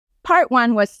Part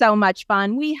one was so much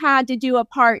fun. We had to do a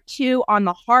part two on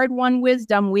the hard-won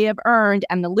wisdom we have earned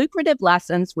and the lucrative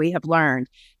lessons we have learned.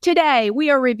 Today, we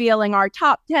are revealing our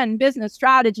top 10 business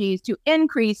strategies to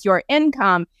increase your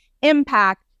income,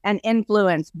 impact, and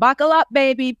influence. Buckle up,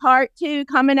 baby. Part two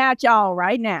coming at y'all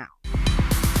right now.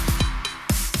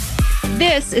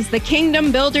 This is the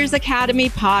Kingdom Builders Academy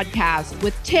podcast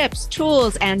with tips,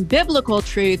 tools, and biblical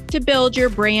truth to build your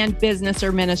brand, business,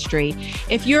 or ministry.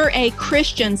 If you're a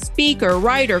Christian speaker,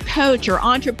 writer, coach, or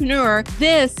entrepreneur,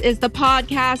 this is the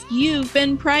podcast you've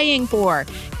been praying for.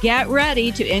 Get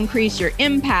ready to increase your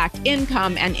impact,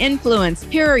 income, and influence.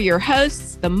 Here are your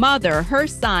hosts, the mother, her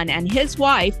son, and his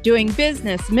wife doing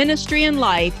business, ministry, and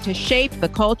life to shape the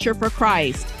culture for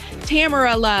Christ.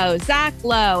 Tamara Lowe, Zach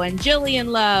Lowe, and Jillian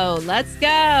Lowe. Let's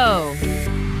go.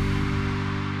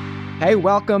 Hey,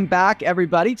 welcome back,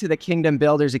 everybody, to the Kingdom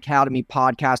Builders Academy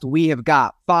podcast. We have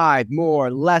got 5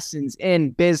 more lessons in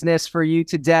business for you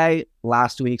today.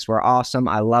 Last week's were awesome.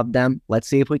 I love them. Let's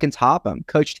see if we can top them.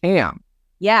 Coach Tam.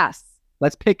 Yes.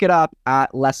 Let's pick it up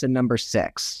at lesson number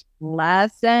 6.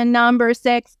 Lesson number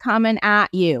 6 coming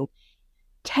at you.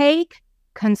 Take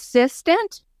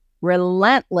consistent,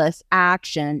 relentless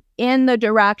action in the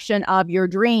direction of your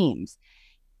dreams.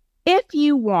 If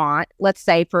you want, let's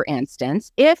say, for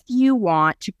instance, if you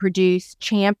want to produce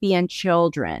champion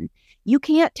children, you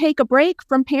can't take a break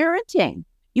from parenting.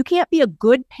 You can't be a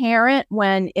good parent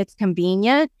when it's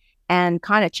convenient and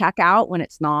kind of check out when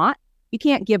it's not. You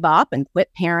can't give up and quit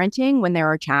parenting when there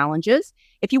are challenges.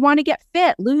 If you want to get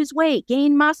fit, lose weight,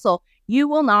 gain muscle, you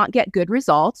will not get good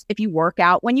results if you work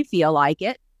out when you feel like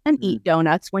it and eat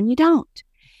donuts when you don't.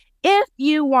 If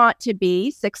you want to be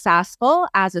successful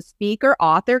as a speaker,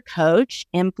 author, coach,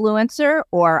 influencer,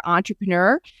 or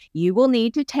entrepreneur, you will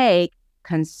need to take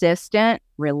consistent,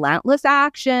 relentless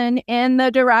action in the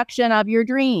direction of your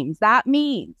dreams. That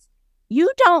means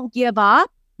you don't give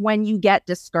up when you get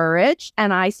discouraged.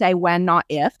 And I say when, not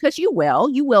if, because you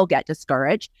will get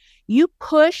discouraged. You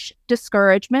push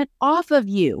discouragement off of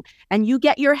you and you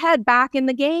get your head back in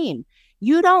the game.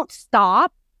 You don't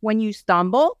stop when you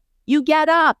stumble. You get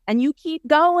up and you keep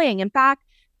going. In fact,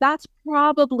 that's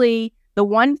probably the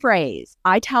one phrase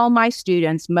I tell my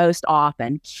students most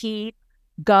often: keep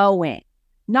going.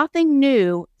 Nothing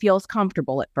new feels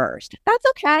comfortable at first. That's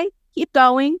okay. Keep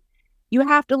going. You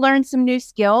have to learn some new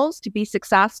skills to be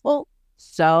successful.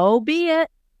 So be it.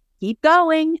 Keep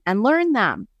going and learn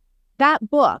them.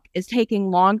 That book is taking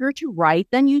longer to write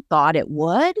than you thought it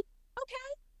would.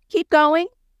 Okay, keep going.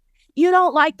 You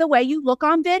don't like the way you look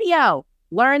on video.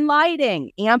 Learn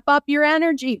lighting, amp up your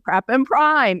energy, prep and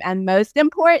prime, and most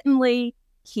importantly,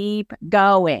 keep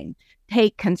going.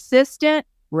 Take consistent,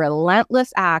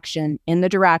 relentless action in the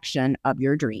direction of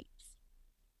your dreams.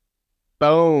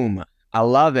 Boom. I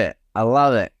love it. I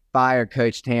love it. Fire,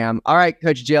 Coach Tam. All right,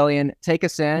 Coach Jillian, take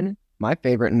us in. My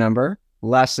favorite number,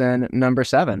 lesson number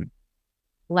 7.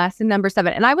 Lesson number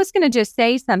 7. And I was going to just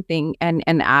say something and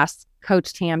ask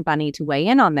Coach Tam Bunny to weigh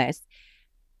in on this.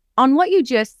 On what you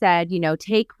just said,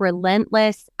 take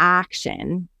relentless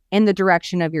action in the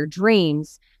direction of your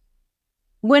dreams.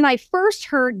 When I first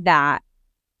heard that,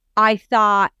 I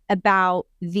thought about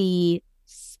the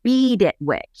speed at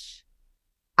which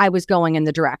I was going in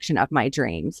the direction of my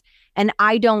dreams. And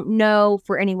I don't know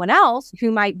for anyone else who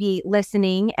might be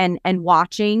listening and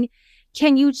watching,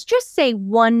 can you just say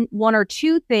one or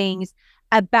two things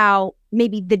about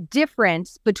maybe the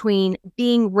difference between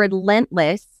being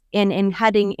relentless in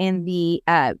heading in the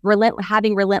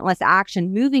having relentless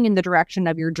action, moving in the direction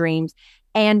of your dreams,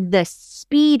 and the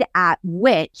speed at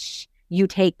which you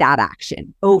take that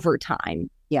action over time?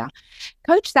 Yeah.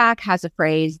 Coach Zach has a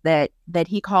phrase that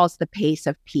he calls the pace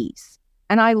of peace.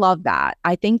 And I love that.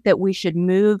 I think that we should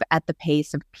move at the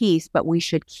pace of peace, but we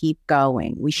should keep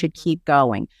going. We should keep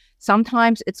going.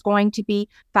 Sometimes it's going to be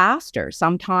faster.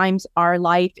 Sometimes our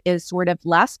life is sort of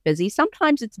less busy.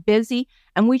 Sometimes it's busy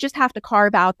and we just have to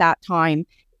carve out that time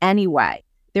anyway.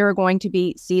 There are going to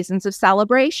be seasons of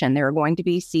celebration. There are going to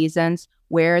be seasons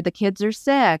where the kids are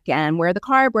sick and where the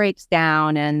car breaks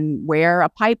down and where a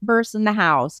pipe bursts in the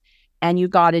house. And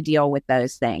you've got to deal with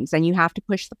those things. And you have to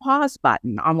push the pause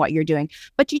button on what you're doing.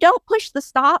 But you don't push the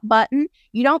stop button.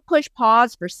 You don't push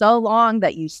pause for so long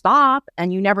that you stop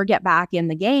and you never get back in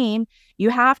the game. You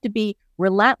have to be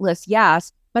relentless,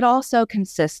 yes, but also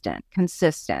consistent.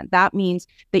 That means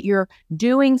that you're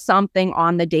doing something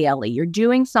on the daily. You're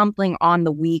doing something on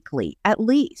the weekly, at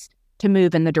least, to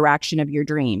move in the direction of your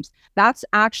dreams. That's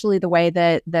actually the way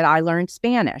that I learned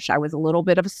Spanish. I was a little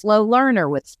bit of a slow learner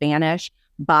with Spanish,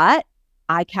 but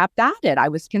I kept at it. I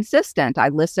was consistent. I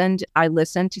listened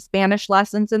to Spanish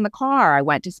lessons in the car. I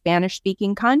went to Spanish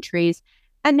speaking countries,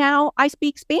 and now I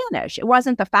speak Spanish. It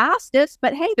wasn't the fastest,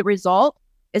 but hey, the result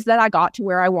is that I got to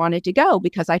where I wanted to go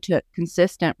because I took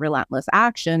consistent, relentless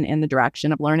action in the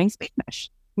direction of learning Spanish.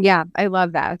 Yeah, I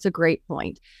love that. It's a great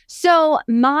point. So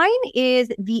mine is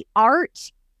the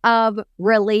art of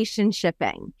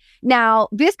relationshiping. Now,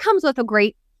 this comes with a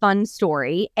great fun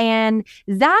story, and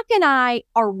Zach and I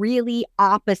are really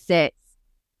opposites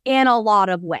in a lot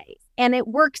of ways, and it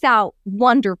works out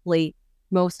wonderfully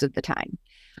most of the time.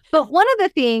 But one of the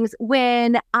things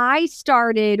when I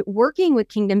started working with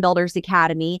Kingdom Builders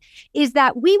Academy is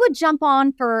that we would jump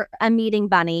on for a meeting,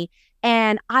 Bunny,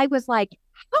 and I was like,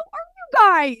 how are you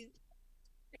guys?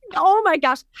 Oh my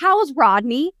gosh, how's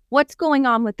Rodney? What's going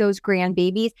on with those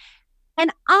grandbabies? And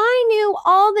I knew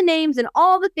all the names and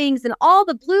all the things and all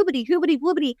the bloobity, hoobity,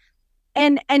 bloobity.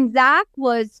 And Zach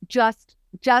was just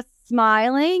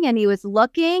smiling, and he was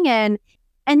looking, and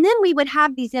then we would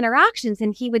have these interactions,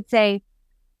 and he would say,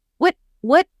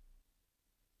 what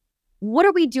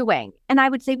are we doing? And I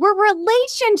would say, we're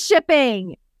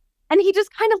relationshiping. And he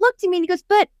just kind of looked at me and he goes,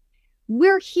 but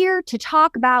we're here to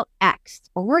talk about X,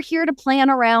 or we're here to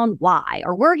plan around Y,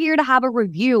 or we're here to have a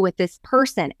review with this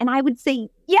person. And I would say,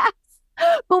 yes,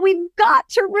 but we've got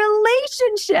to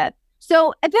relationship.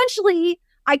 So eventually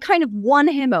I kind of won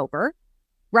him over.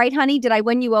 Right, honey? Did I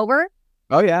win you over?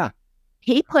 Oh, yeah.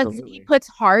 He puts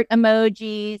heart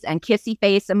emojis and kissy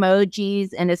face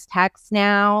emojis in his texts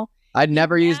now. I'd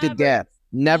never used a GIF.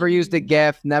 Never used a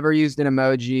GIF. Never used an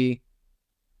emoji.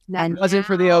 And wasn't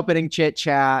for the opening chit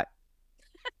chat.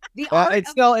 It's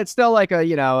still like a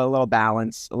little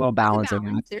balance.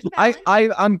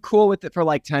 I'm cool with it for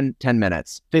like 10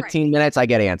 minutes. 15 minutes, I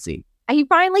get antsy. And he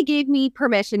finally gave me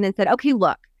permission and said, okay,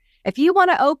 look, if you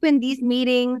want to open these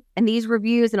meetings and these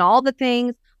reviews and all the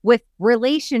things with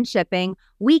relationshiping,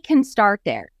 we can start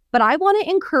there. But I want to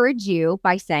encourage you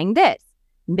by saying this: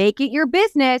 make it your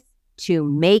business to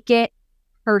make it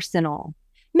personal.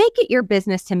 Make it your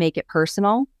business to make it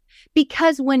personal.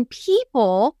 Because when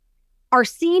people are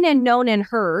seen and known and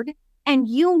heard, and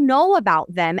you know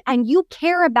about them and you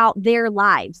care about their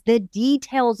lives, the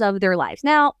details of their lives.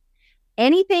 Now,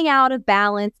 anything out of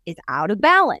balance is out of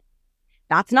balance.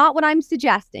 That's not what I'm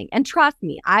suggesting. And trust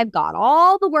me, I've got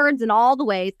all the words and all the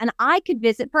ways, and I could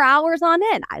visit for hours on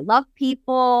end. I love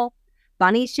people.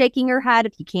 Bunny's shaking her head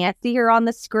if you can't see her on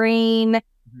the screen.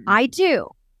 Mm-hmm. I do.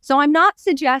 So I'm not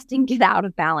suggesting get out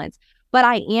of balance, but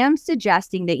I am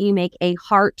suggesting that you make a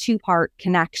heart-to-heart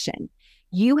connection.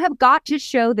 You have got to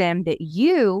show them that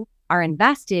you are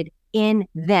invested in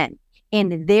them,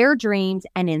 in their dreams,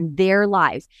 and in their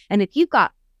lives. And if you've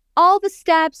got all the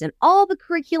steps and all the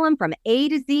curriculum from A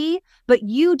to Z, but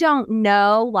you don't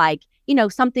know,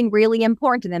 something really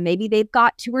important to them. Maybe they've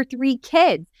got 2 or 3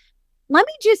 kids. Let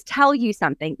me just tell you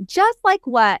something, just like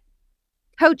what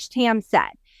Coach Tam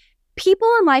said. People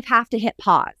in life have to hit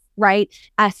pause, right?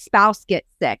 A spouse gets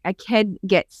sick, a kid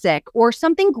gets sick, or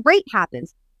something great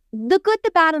happens. The good,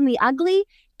 the bad, and the ugly,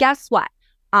 guess what?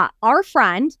 Our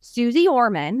friend, Susie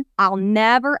Orman, I'll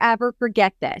never, ever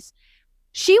forget this.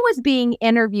 She was being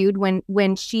interviewed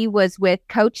when she was with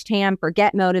Coach Tam for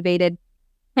Get Motivated,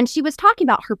 and she was talking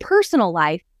about her personal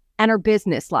life and her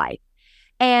business life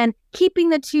and keeping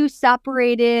the two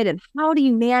separated, and how do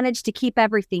you manage to keep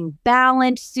everything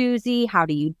balanced, Susie? How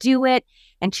do you do it?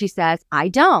 And she says, I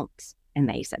don't. And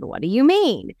they said, what do you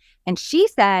mean? And she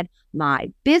said,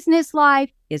 my business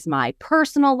life is my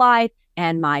personal life,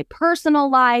 and my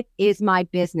personal life is my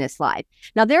business life.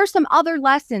 Now, there are some other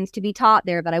lessons to be taught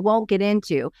there that I won't get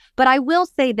into, but I will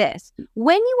say this.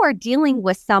 When you are dealing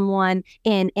with someone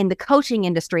in the coaching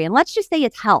industry, and let's just say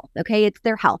it's health, okay? It's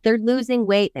their health. They're losing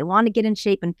weight. They want to get in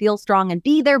shape and feel strong and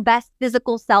be their best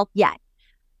physical self yet.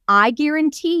 I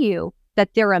guarantee you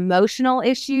that their emotional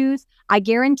issues, I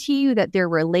guarantee you that their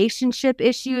relationship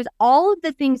issues, all of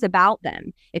the things about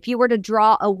them, if you were to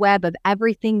draw a web of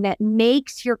everything that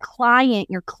makes your client,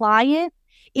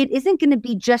 it isn't going to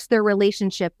be just their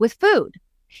relationship with food.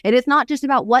 It is not just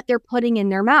about what they're putting in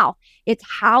their mouth. It's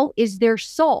how is their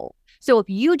soul. So if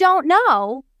you don't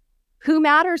know who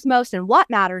matters most and what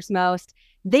matters most,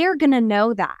 they're going to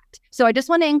know that. So I just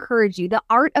want to encourage you, the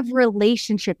art of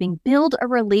relationshiping, build a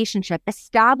relationship,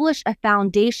 establish a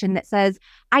foundation that says,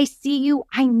 I see you,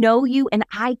 I know you, and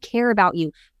I care about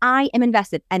you. I am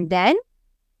invested. And then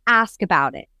ask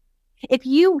about it. If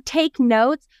you take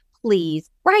notes, please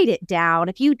write it down.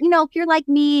 If if you're like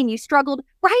me and you struggled,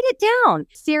 write it down.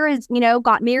 Sarah's,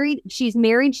 got married. She's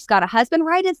married. She's got a husband.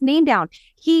 Write his name down.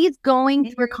 He's going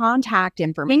In your contact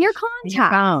information. in your In your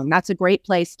contact. phone. That's a great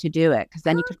place to do it because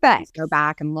then you can always Perfect. go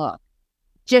back and look.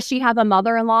 Does she have a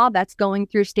mother-in-law that's going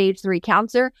through stage 3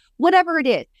 cancer? Whatever it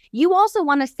is. You also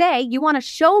want to say, you want to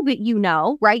show that you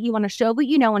know, right? You want to show what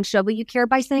you know and show what you care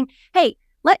by saying, hey,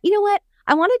 you know what?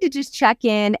 I wanted to just check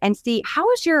in and see, how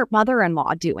is your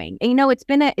mother-in-law doing? And it's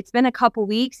been a couple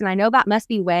weeks and I know that must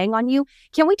be weighing on you.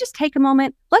 Can we just take a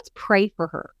moment? Let's pray for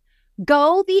her.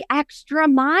 Go the extra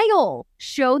mile.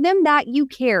 Show them that you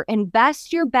care.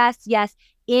 Invest your best, yes,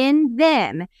 in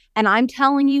them. And I'm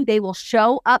telling you, they will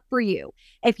show up for you.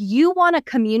 If you want a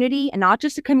community, and not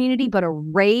just a community, but a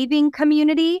raving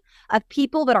community of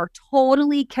people that are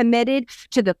totally committed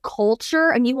to the culture,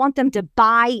 and you want them to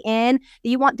buy in,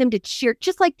 you want them to cheer,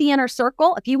 just like the inner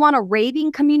circle. If you want a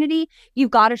raving community,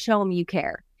 you've got to show them you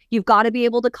care. You've got to be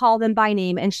able to call them by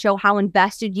name and show how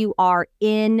invested you are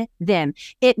in them.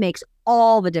 It makes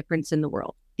all the difference in the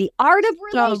world. The art of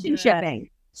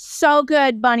relationshiping. So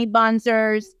good, Bunny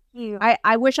Bunzers.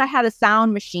 I wish I had a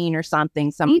sound machine or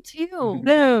something. Me too.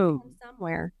 Boom.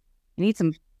 Somewhere. You need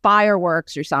some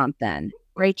fireworks or something.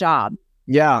 Great job.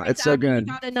 Yeah, it's so Exactly. You good.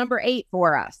 got a number 8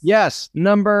 for us. Yes,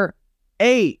 number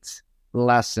 8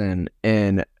 lesson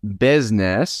in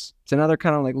business. It's another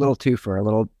kind of like little twofer, a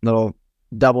little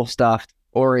double stuffed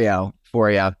Oreo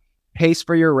for you. Pace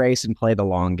for your race and play the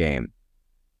long game.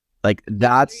 Like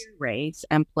that's Race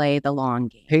and play the long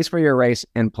game. pace for your race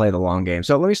and play the long game.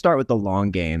 So let me start with the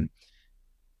long game.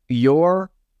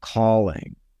 Your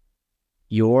calling,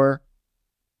 your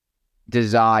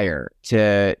desire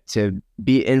to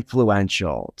be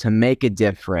influential, to make a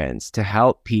difference, to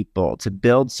help people, to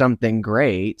build something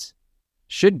great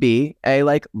should be a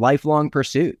lifelong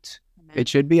pursuit. It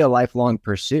should be a lifelong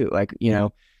pursuit.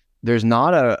 There's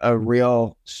not a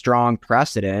real strong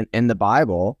precedent in the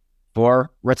Bible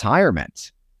for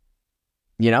retirement.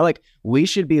 We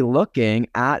should be looking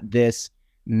at this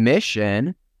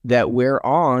mission that we're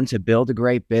on to build a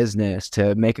great business,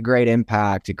 to make a great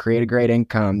impact, to create a great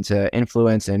income, to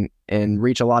influence and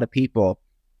reach a lot of people.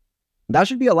 That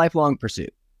should be a lifelong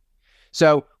pursuit.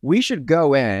 So we should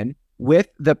go in with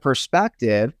the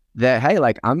perspective that, hey,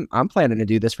 I'm planning to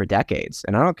do this for decades.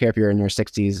 And I don't care if you're in your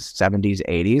 60s, 70s,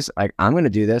 80s, I'm going to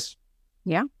do this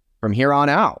from here on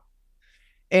out.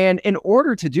 And in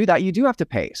order to do that, you do have to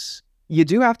pace. You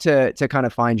do have to kind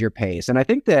of find your pace. And I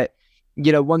think that,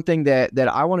 one thing that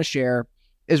I want to share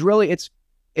is really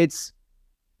it's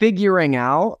figuring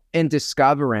out and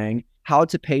discovering how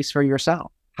to pace for yourself,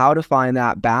 how to find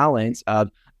that balance of,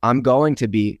 I'm going to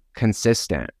be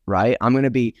consistent, right? I'm going to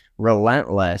be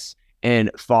relentless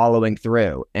in following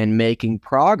through and making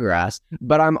progress,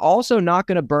 but I'm also not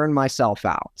going to burn myself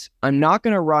out. I'm not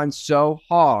going to run so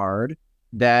hard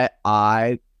that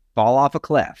I fall off a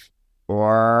cliff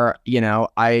or,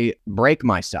 I break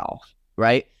myself,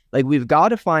 right? We've got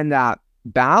to find that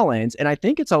balance. And I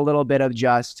think it's a little bit of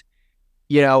just,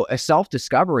 a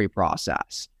self-discovery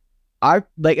process. And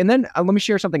then let me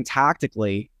share something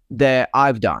tactically that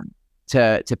I've done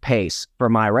to pace for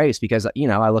my race, because,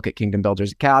 I look at Kingdom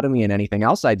Builders Academy and anything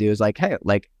else I do is hey,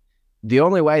 the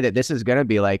only way that this is going to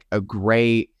be a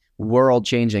great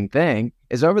world-changing thing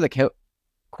is over the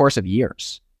course of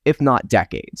years, if not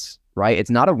decades, right? It's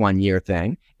not a 1-year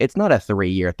thing. It's not a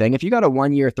 3-year thing. If you got a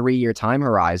 1-year, 3-year time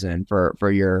horizon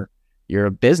for your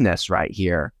business right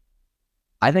here,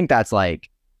 I think that's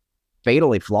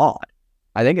fatally flawed.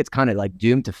 I think it's kind of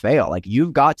doomed to fail.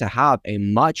 You've got to have a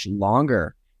much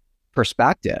longer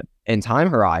perspective and time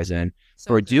horizon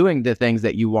for doing the things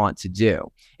that you want to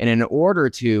do. And in order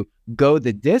to go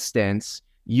the distance,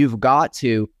 you've got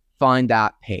to find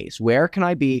that pace. Where can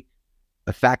I be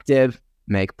effective,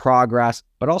 make progress,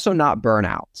 but also not burn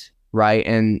out, right?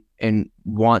 And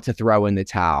want to throw in the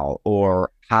towel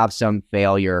or have some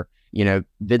failure.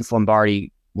 Vince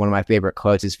Lombardi, one of my favorite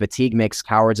quotes is, fatigue makes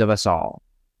cowards of us all,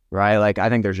 right? I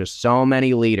think there's just so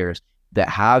many leaders that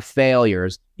have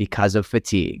failures because of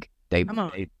fatigue.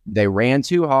 They ran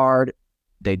too hard.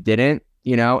 They didn't,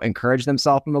 encourage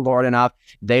themselves in the Lord enough.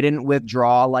 They didn't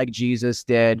withdraw like Jesus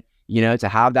did, to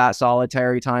have that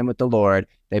solitary time with the Lord.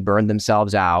 They burned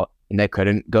themselves out and they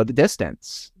couldn't go the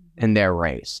distance in their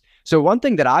race. So one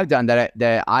thing that I've done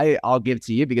that I'll give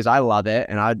to you, because I love it,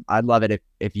 and I'd love it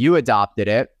if you adopted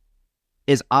it,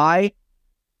 is I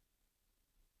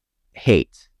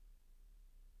hate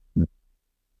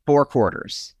 4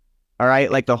 quarters. All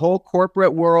right. The whole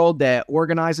corporate world that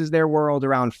organizes their world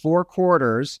around 4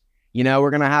 quarters We're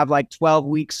going to have like 12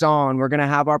 weeks on, we're going to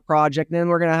have our project, and then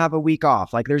we're going to have a week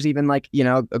off. Like there's even like,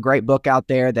 a great book out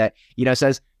there that,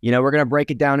 says, we're going to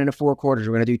break it down into 4 quarters.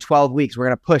 We're going to do 12 weeks. We're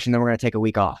going to push, and then we're going to take a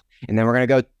week off. And then we're going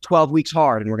to go 12 weeks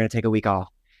hard, and we're going to take a week off.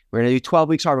 We're going to do 12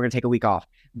 weeks hard. We're going to take a week off.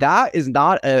 That is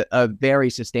not a very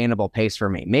sustainable pace for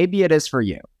me. Maybe it is for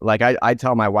you. Like I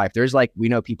tell my wife, there's like, we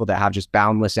know people that have just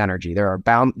boundless energy.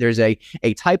 There's a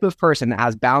type of person that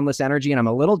has boundless energy, and I'm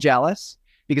a little jealous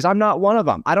because I'm not one of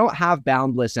them. I don't have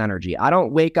boundless energy. I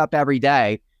don't wake up every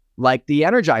day like the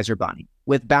Energizer Bunny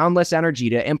with boundless energy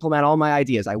to implement all my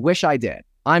ideas. I wish I did.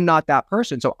 I'm not that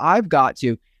person. So I've got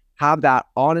to have that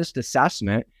honest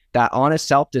assessment, that honest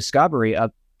self-discovery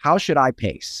of how should I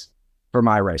pace for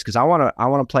my race? Because I want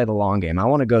to play the long game. I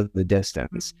want to go the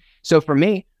distance. Mm-hmm. So for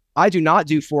me, I do not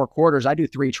do 4 quarters. I do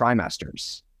 3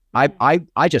 trimesters. I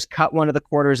just cut one of the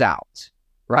quarters out,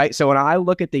 right? So when I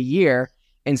look at the year,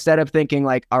 instead of thinking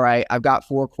like, all right, I've got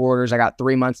 4 quarters, I got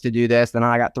 3 months to do this, then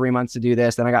I got 3 months to do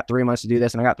this, then I got 3 months to do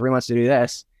this, and I got 3 months to do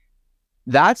this.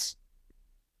 That's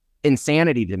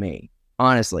insanity to me.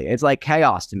 Honestly, it's like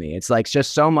chaos to me. It's like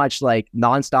just so much like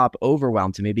nonstop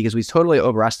overwhelm to me because we totally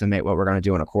overestimate what we're going to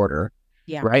do in a quarter.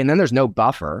 Yeah. Right. And then there's no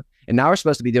buffer. And now we're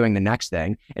supposed to be doing the next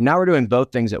thing. And now we're doing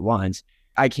both things at once.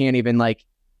 I can't even like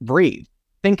breathe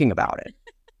thinking about it.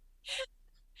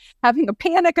 Having a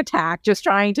panic attack, just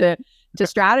trying to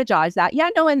strategize that. Yeah,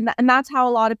 no. And that's how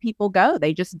a lot of people go.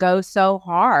 They just go so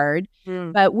hard.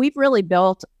 But we've really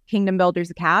built Kingdom Builders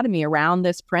Academy around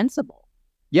this principle.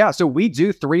 Yeah. So we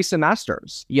do 3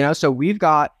 semesters, so we've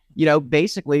got,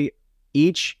 basically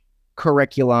each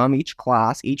curriculum, each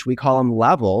class, we call them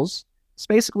levels. It's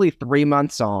basically 3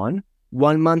 months on,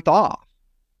 1 month off,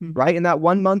 right? And that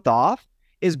 1 month off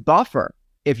is buffer.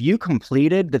 If you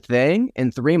completed the thing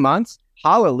in 3 months,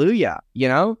 hallelujah,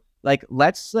 like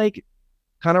let's like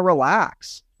kind of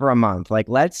relax for a month. Like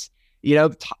let's,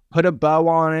 put a bow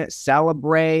on it,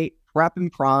 celebrate, prep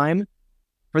and prime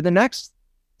for the next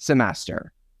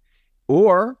semester.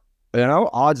 Or,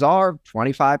 odds are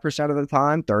 25% of the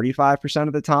time, 35%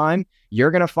 of the time,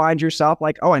 you're going to find yourself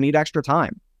like, oh, I need extra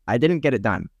time. I didn't get it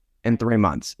done in 3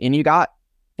 months. And you got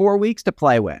 4 weeks to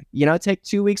play with, take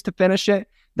 2 weeks to finish it,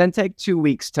 then take 2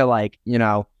 weeks to like,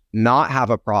 not have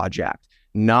a project,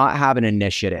 not have an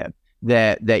initiative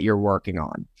that you're working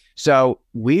on. So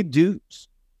we do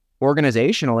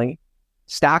organizationally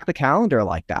stack the calendar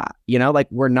like that, like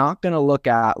we're not going to look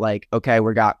at like, okay,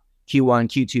 we got Q1,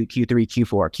 Q2, Q3,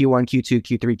 Q4, Q1, Q2,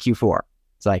 Q3, Q4.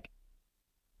 It's like,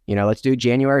 let's do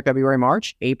January, February,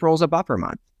 March. April's a buffer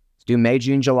month. Let's do May,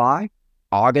 June, July.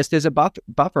 August is a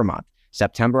buffer month.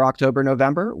 September, October,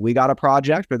 November, we got a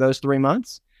project for those 3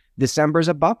 months. December's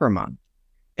a buffer month.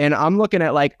 And I'm looking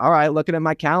at like, all right, looking at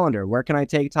my calendar. Where can I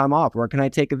take time off? Where can I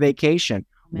take a vacation?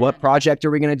 What project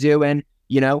are we going to do in,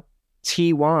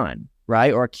 T1,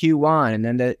 right? Or Q1, and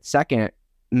then the second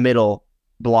middle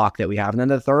block that we have, and then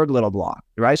the third little block,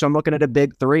 right? So I'm looking at a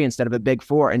big 3 instead of a big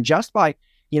 4. And just by,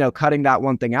 cutting that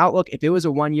one thing out, look, if it was a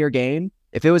 1-year game,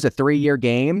 if it was a 3-year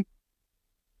game,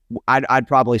 I'd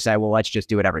probably say, well, let's just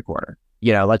do it every quarter.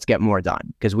 Let's get more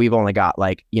done because we've only got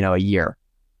like, a year,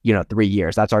 3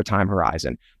 years. That's our time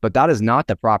horizon. But that is not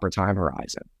the proper time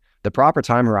horizon. The proper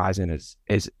time horizon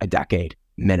is a decade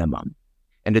minimum.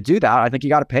 And to do that, I think you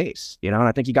got to pace, and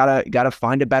I think you got to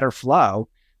find a better flow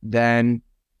than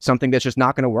something that's just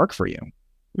not going to work for you.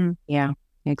 Yeah,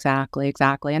 exactly.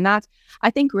 And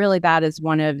I think really that is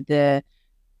one of the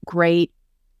great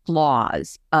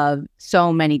flaws of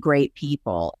so many great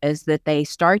people is that they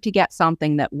start to get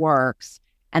something that works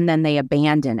and then they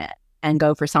abandon it and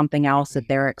go for something else that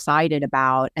they're excited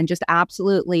about and just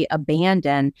absolutely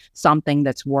abandon something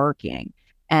that's working.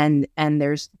 And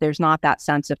there's not that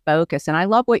sense of focus. And I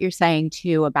love what you're saying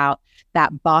too about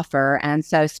that buffer. And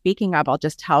so speaking of, I'll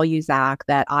just tell you, Zach,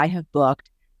 that I have booked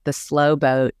the slow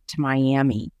boat to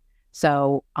Miami.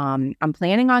 So I'm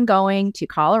planning on going to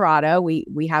Colorado.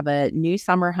 We have a new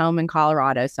summer home in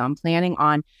Colorado. So I'm planning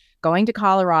on going to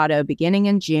Colorado beginning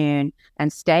in June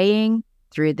and staying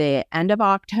through the end of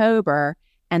October.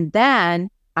 And then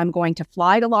I'm going to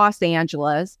fly to Los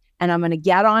Angeles and I'm going to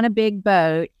get on a big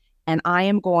boat. And I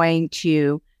am going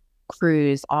to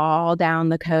cruise all down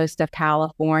the coast of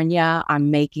California.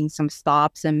 I'm making some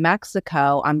stops in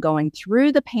Mexico. I'm going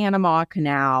through the Panama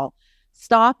Canal,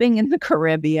 stopping in the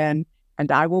Caribbean,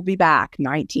 and I will be back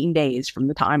 19 days from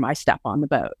the time I step on the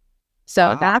boat.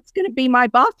 So that's going to be my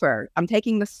buffer. I'm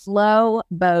taking the slow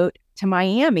boat to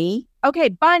Miami. Okay,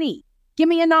 Bunny, give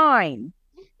me a 9.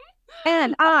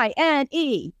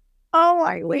 N-I-N-E. Oh,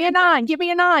 give me a 9. Give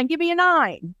me a 9. Give me a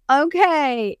 9.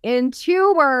 Okay. In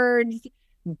 2 words,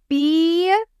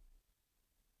 be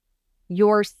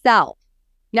yourself.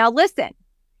 Now, listen,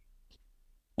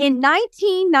 in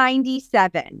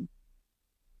 1997,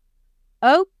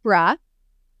 Oprah,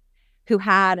 who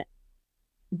had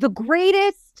the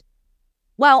greatest,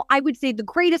 well, I would say the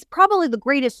greatest, probably the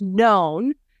greatest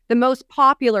known, the most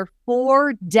popular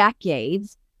 4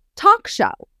 decades talk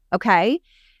show, okay?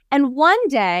 And one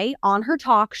day on her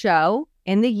talk show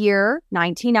in the year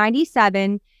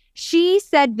 1997, she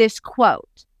said this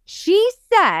quote. She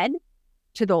said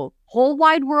to the whole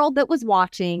wide world that was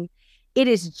watching, "It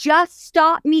has just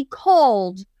stopped me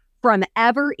cold from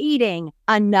ever eating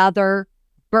another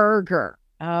burger."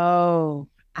 Oh,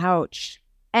 ouch.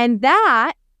 And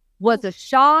that was a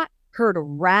shot heard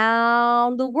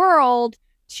around the world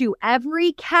to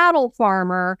every cattle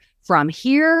farmer from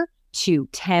here to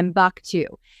Timbuktu.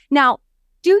 Now,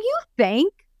 do you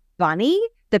think, Bunny,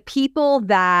 the people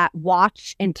that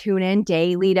watch and tune in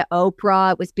daily to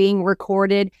Oprah, it was being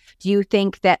recorded, do you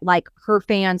think that like her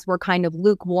fans were kind of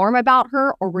lukewarm about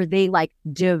her, or were they like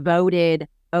devoted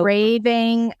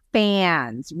Raving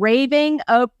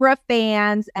Oprah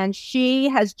fans, and she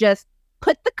has just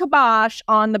put the kibosh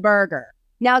on the burger.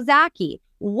 Now, Zachy,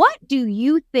 what do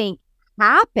you think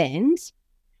happened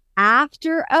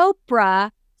after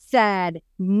Oprah said,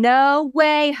 "No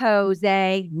way,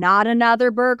 Jose, not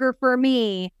another burger for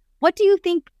me"? What do you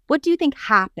think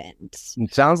happened?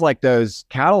 It sounds like those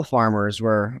cattle farmers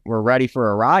were ready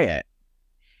for a riot.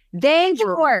 They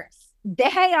were Divorce,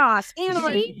 chaos,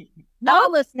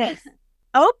 lawlessness.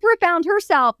 Oprah found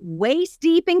herself waist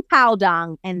deep in cow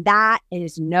dung, and that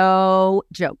is no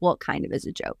joke. Well, it kind of is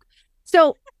a joke.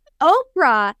 So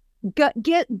Oprah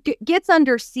gets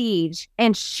under siege,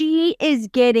 and she is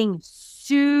getting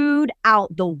sued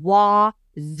out the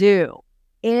wazoo.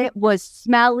 It was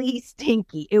smelly,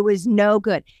 stinky. It was no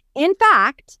good. In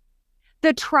fact,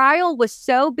 the trial was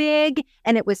so big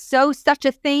and it was such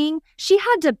a thing, she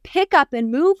had to pick up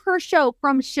and move her show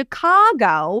from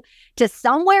Chicago to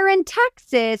somewhere in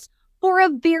Texas for a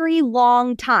very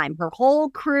long time. Her whole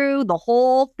crew, the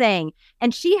whole thing.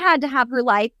 And she had to have her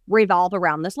life revolve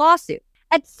around this lawsuit.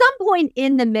 At some point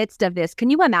in the midst of this,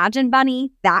 can you imagine,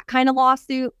 Bunny, that kind of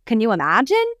lawsuit? Can you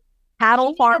imagine?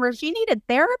 Cattle farmers. She needed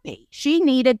therapy.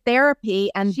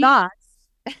 And thus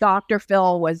Dr.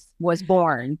 Phil was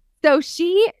born. So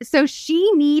she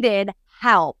needed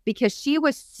help because she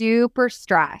was super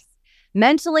stressed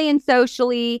mentally and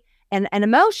socially and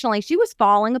emotionally. She was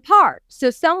falling apart.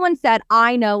 So someone said,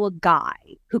 "I know a guy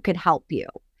who could help you."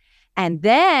 And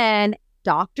then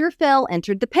Dr. Phil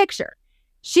entered the picture.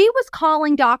 She was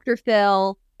calling Dr.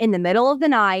 Phil in the middle of the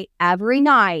night, every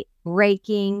night,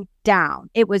 breaking down.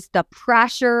 The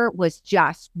pressure was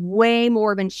just way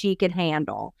more than she could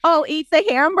handle. Oh, eat the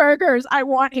hamburgers. I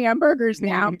want hamburgers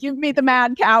now. Give me the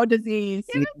mad cow disease.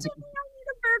 Give it to me. I need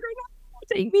a burger now.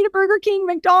 Take me to Burger King,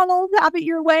 McDonald's. Have it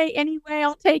your way. Anyway,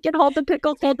 I'll take it. Hold the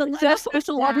pickles. Hold the lettuce.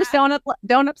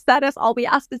 Don't upset us. All we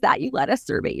ask is that you let us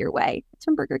serve it your way. It's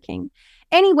from Burger King.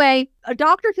 Anyway,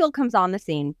 Dr. Phil comes on the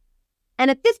scene. And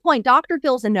at this point, Dr.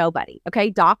 Phil's a nobody. Okay,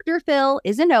 Dr. Phil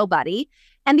is a nobody.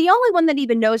 And the only one that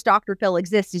even knows Dr. Phil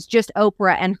exists is just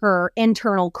Oprah and her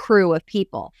internal crew of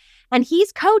people. And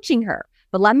he's coaching her.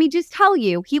 But let me just tell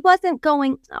you, he wasn't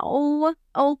going, "Oh,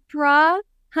 Oprah,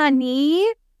 honey,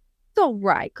 it's all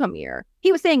right, come here."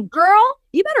 He was saying, "Girl,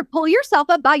 you better pull yourself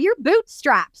up by your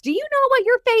bootstraps. Do you know what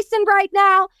you're facing right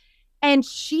now?" And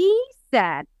she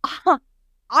said,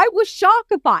 "I was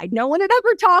shockified. No one had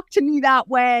ever talked to me that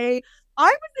way. I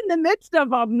was in the midst of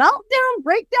a meltdown,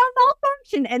 breakdown,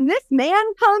 malfunction, and this man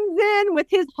comes in with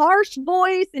his harsh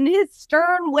voice and his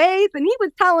stern ways, and he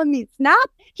was telling me,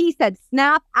 snap." He said,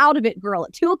 "Snap out of it, girl,"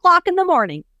 at 2:00 in the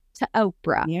morning to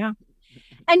Oprah. Yeah.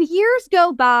 And years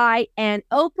go by, and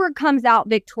Oprah comes out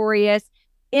victorious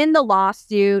in the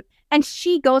lawsuit, and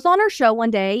she goes on her show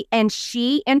one day, and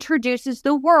she introduces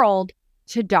the world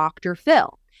to Dr.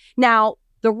 Phil. Now,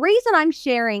 the reason I'm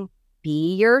sharing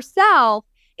Be Yourself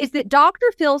is that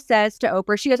Dr. Phil says to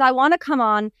Oprah, she goes, "I want to come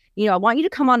on, I want you to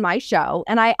come on my show.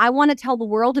 And I want to tell the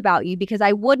world about you because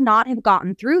I would not have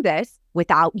gotten through this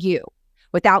without you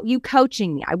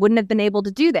coaching me. I wouldn't have been able to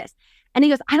do this." And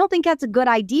he goes, "I don't think that's a good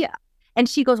idea." And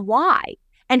she goes, "Why?"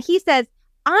 And he says,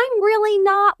 "I'm really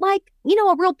not like,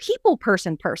 a real people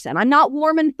person. I'm not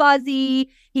warm and fuzzy."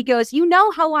 He goes, "You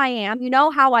know how I am. You know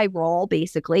how I roll,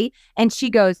 basically." And she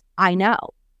goes, "I know.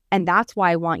 And that's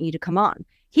why I want you to come on."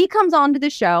 He comes on to the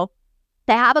show.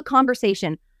 They have a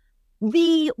conversation.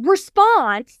 The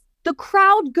response, the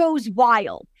crowd goes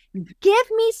wild.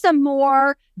 "Give me some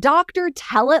more. Doctor,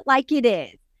 tell it like it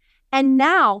is." And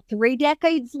now, 3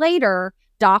 decades later,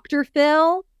 Dr.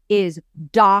 Phil is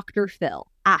Dr. Phil.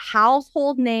 a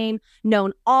household name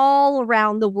known all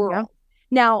around the world.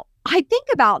 Now, I think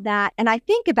about that and I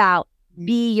think about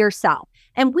be yourself.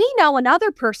 And we know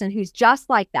another person who's just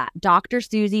like that, Dr.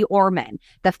 Susie Orman,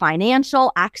 the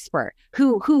financial expert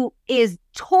who is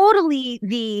totally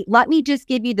let me just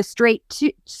give you the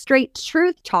straight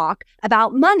truth talk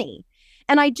about money.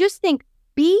 And I just think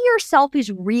be yourself is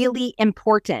really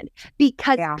important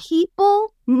because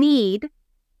people need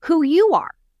who you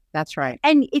are. That's right.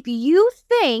 And if you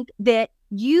think that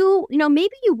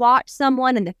maybe you watch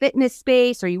someone in the fitness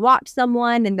space or you watch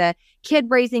someone in the kid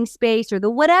raising space or the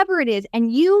whatever it is,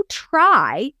 and you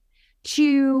try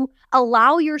to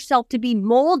allow yourself to be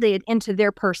molded into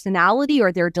their personality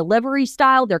or their delivery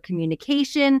style, their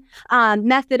communication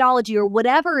methodology or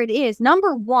whatever it is,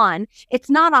 number one, it's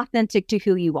not authentic to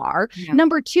who you are. Yeah.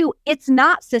 Number two, it's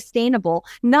not sustainable.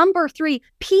 Number three,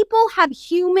 people have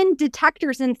human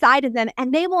detectors inside of them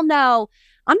and they will know,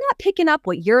 I'm not picking up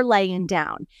what you're laying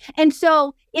down. And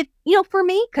so if, for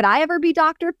me, could I ever be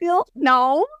Dr. Phil?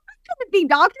 No, I couldn't be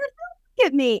Dr. Phil. Look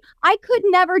at me. I could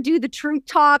never do the truth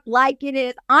talk like it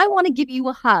is. I want to give you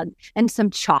a hug and some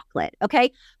chocolate.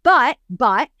 Okay. But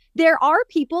there are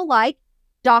people like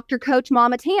Dr. Coach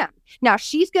Mama Tam. Now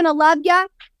she's going to love you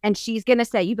and she's going to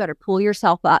say, you better pull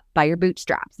yourself up by your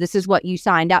bootstraps. This is what you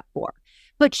signed up for.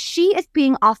 But she is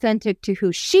being authentic to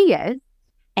who she is.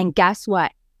 And guess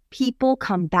what? People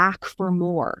come back for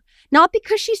more, not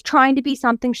because she's trying to be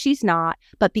something she's not,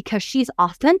 but because she's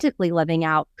authentically living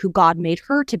out who God made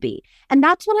her to be. And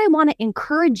that's what I want to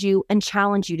encourage you and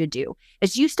challenge you to do.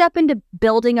 As you step into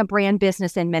building a brand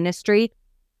business and ministry,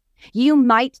 you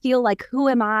might feel like, who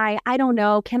am I? I don't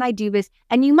know. Can I do this?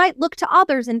 And you might look to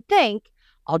others and think,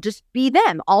 I'll just be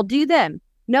them. I'll do them.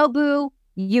 No, boo,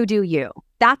 you do you.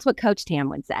 That's what Coach Tam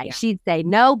would say. Yeah. She'd say,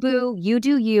 no, boo, you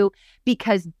do you,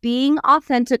 because being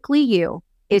authentically you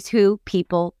is who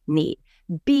people need.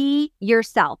 Be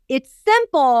yourself. It's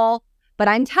simple, but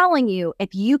I'm telling you,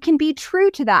 if you can be true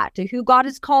to that, to who God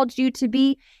has called you to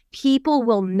be, people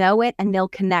will know it and they'll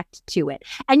connect to it.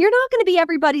 And you're not going to be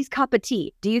everybody's cup of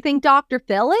tea. Do you think Dr.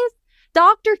 Phil is?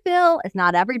 Dr. Phil is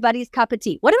not everybody's cup of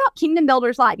tea. What about Kingdom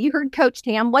Builders Live? You heard Coach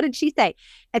Tam. What did she say?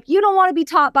 If you don't want to be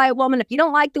taught by a woman, if you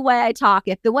don't like the way I talk,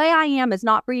 if the way I am is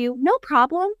not for you, no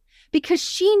problem, because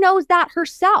she knows that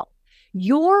herself.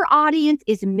 Your audience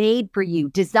is made for you,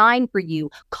 designed for you,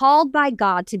 called by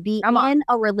God to be in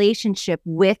a relationship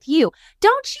with you.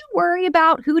 Don't you worry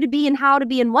about who to be and how to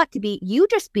be and what to be. You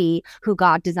just be who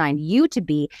God designed you to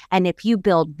be. And if you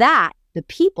build that, the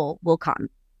people will come.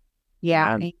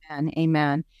 Yeah.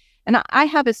 Amen. And I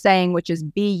have a saying, which is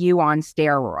be you on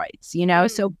steroids,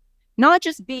 so not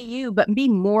just be you, but be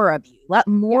more of you. Let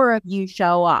more of you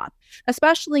show up.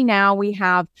 Especially now we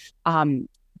have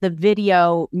the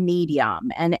video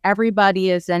medium and everybody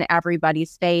is in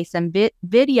everybody's face. And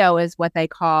video is what they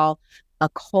call a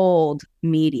cold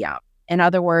medium. In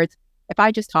other words, if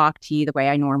I just talk to you the way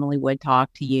I normally would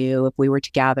talk to you, if we were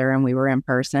together and we were in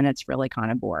person, it's really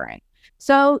kind of boring.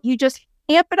 So you just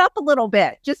amp it up a little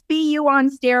bit. Just be you on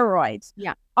steroids.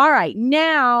 Yeah. All right.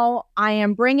 Now I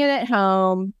am bringing it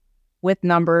home with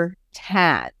number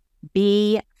 10.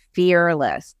 Be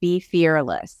fearless. Be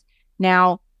fearless.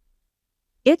 Now,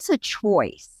 it's a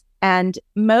choice. And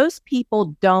most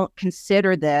people don't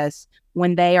consider this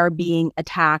when they are being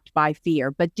attacked by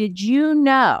fear. But did you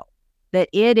know that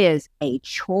it is a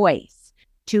choice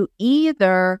to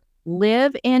either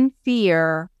live in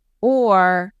fear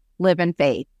or live in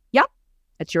faith?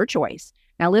 It's your choice.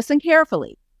 Now listen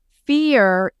carefully.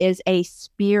 Fear is a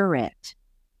spirit.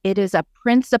 It is a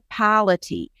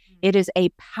principality. It is a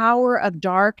power of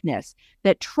darkness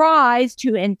that tries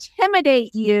to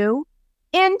intimidate you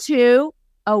into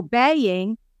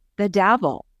obeying the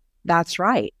devil. That's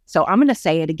right. So I'm going to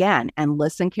say it again and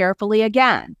listen carefully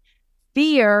again.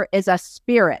 Fear is a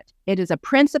spirit. It is a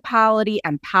principality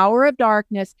and power of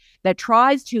darkness that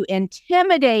tries to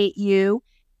intimidate you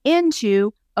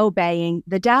into obeying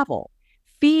the devil.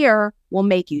 Fear will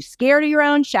make you scared of your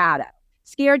own shadow,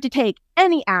 scared to take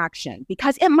any action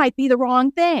because it might be the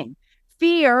wrong thing.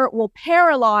 Fear will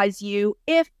paralyze you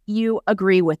if you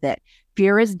agree with it.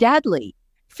 Fear is deadly.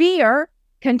 Fear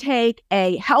can take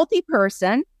a healthy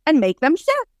person and make them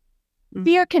sick.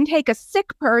 Fear can take a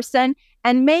sick person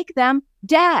and make them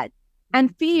dead.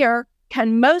 And fear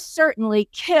can most certainly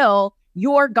kill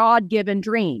your God-given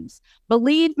dreams.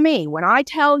 Believe me, when I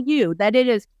tell you that it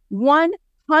is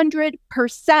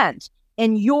 100%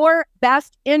 in your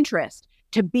best interest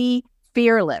to be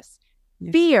fearless.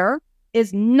 Yes. Fear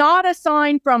is not a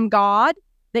sign from God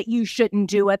that you shouldn't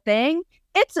do a thing.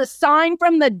 It's a sign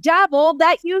from the devil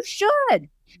that you should.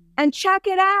 And check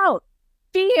it out.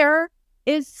 Fear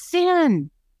is sin.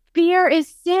 Fear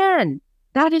is sin.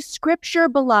 That is scripture,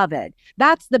 beloved.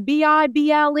 That's the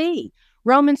Bible.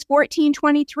 Romans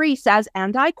 14:23 says,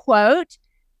 and I quote,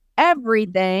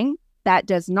 everything that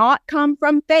does not come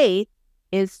from faith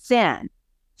is sin.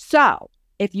 So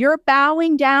if you're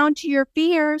bowing down to your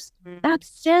fears, that's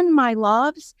sin, my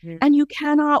loves, and you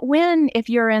cannot win if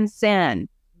you're in sin.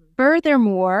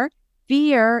 Furthermore,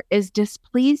 fear is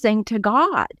displeasing to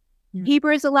God.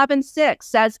 Hebrews 11:6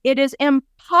 says it is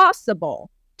impossible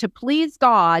to please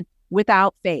God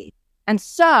without faith. And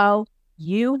so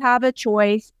you have a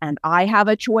choice and I have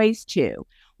a choice too.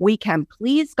 We can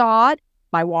please God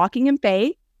by walking in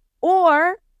faith,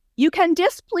 or you can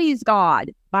displease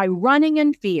God by running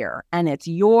in fear, and it's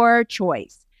your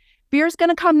choice. Fear's going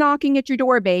to come knocking at your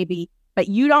door, baby, but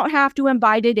you don't have to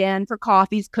invite it in for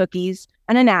coffees, cookies,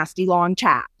 and a nasty long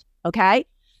chat, okay?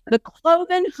 The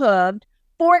cloven-hooved,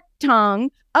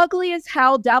 fork-tongued, ugly as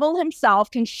hell devil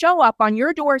himself can show up on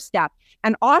your doorstep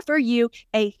and offer you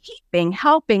a heaping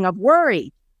helping of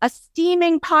worry, a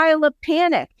steaming pile of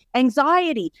panic,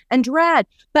 anxiety, and dread,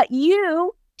 but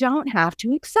you don't have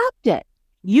to accept it.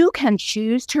 You can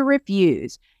choose to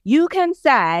refuse. You can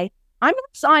say, I'm not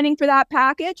signing for that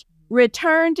package.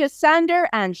 Return to sender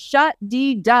and shut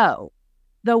the door.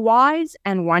 The wise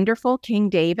and wonderful King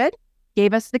David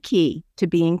gave us the key to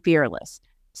being fearless.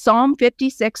 Psalm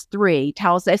 56:3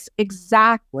 tells us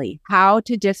exactly how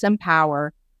to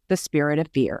disempower the spirit of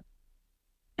fear.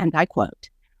 And I quote,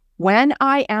 when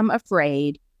I am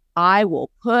afraid, I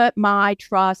will put my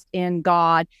trust in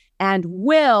God and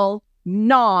will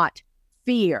not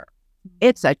fear.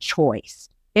 It's a choice.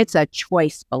 It's a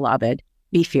choice, beloved.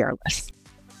 Be fearless.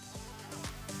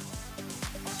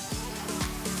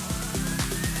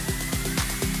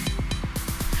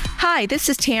 Hi, this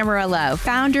is Tamara Lowe,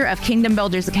 founder of Kingdom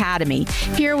Builders Academy,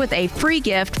 here with a free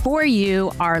gift for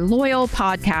you, our loyal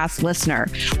podcast listener.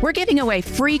 We're giving away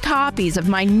free copies of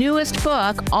my newest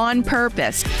book, On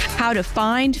Purpose, How to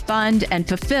Find, Fund, and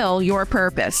Fulfill Your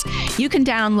Purpose. You can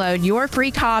download your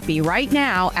free copy right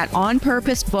now at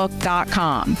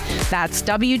onpurposebook.com. That's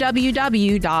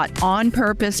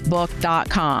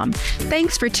www.onpurposebook.com.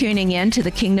 Thanks for tuning in to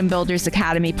the Kingdom Builders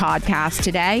Academy podcast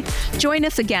today. Join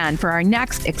us again for our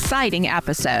next exciting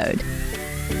episode.